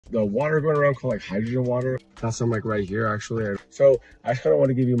the water going around called like hydrogen water. That's some like right here actually. So I just kind of want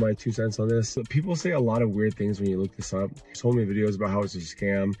to give you my 2 cents on this. People say a lot of weird things when you look this up. So many videos about how it's a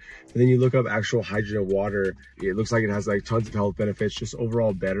scam. And then you look up actual hydrogen water. It looks like it has like tons of health benefits, just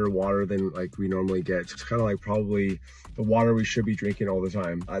overall better water than like we normally get. It's kind of like probably the water we should be drinking all the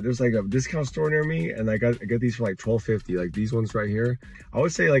time. There's like a discount store near me, and I get these for like $12.50, like these ones right here. I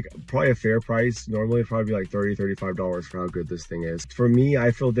would say like probably a fair price. Normally it'd probably be like $30-$35 for how good this thing is. For me,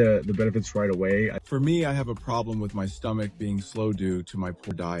 I feel the benefits right away. For me, I have a problem with my stomach being slow due to my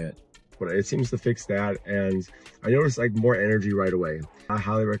poor diet. But it seems to fix that, and I noticed like more energy right away. I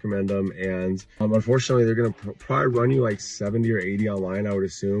highly recommend them, and unfortunately they're gonna probably run you like 70 or 80 online, I would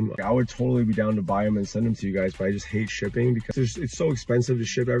assume. I would totally be down to buy them and send them to you guys, but I just hate shipping because it's so expensive to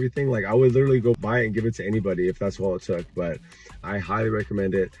ship everything. Like I would literally go buy it and give it to anybody if that's all it took, but I highly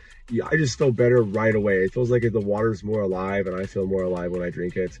recommend it. Yeah, I just feel better right away. It feels like the water's more alive, and I feel more alive when I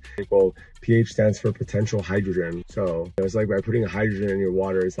drink it. Well, pH stands for potential hydrogen. So it's like by putting a hydrogen in your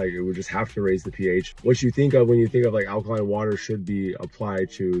water, it's like it would just have to raise the pH. What you think of when you think of like alkaline water should be applied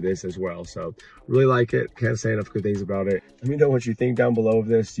to this as well. So really like it. Can't say enough good things about it. Let me know what you think down below of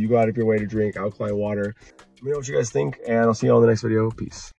this. Do you go out of your way to drink alkaline water? Let me know what you guys think, and I'll see you all in the next video. Peace.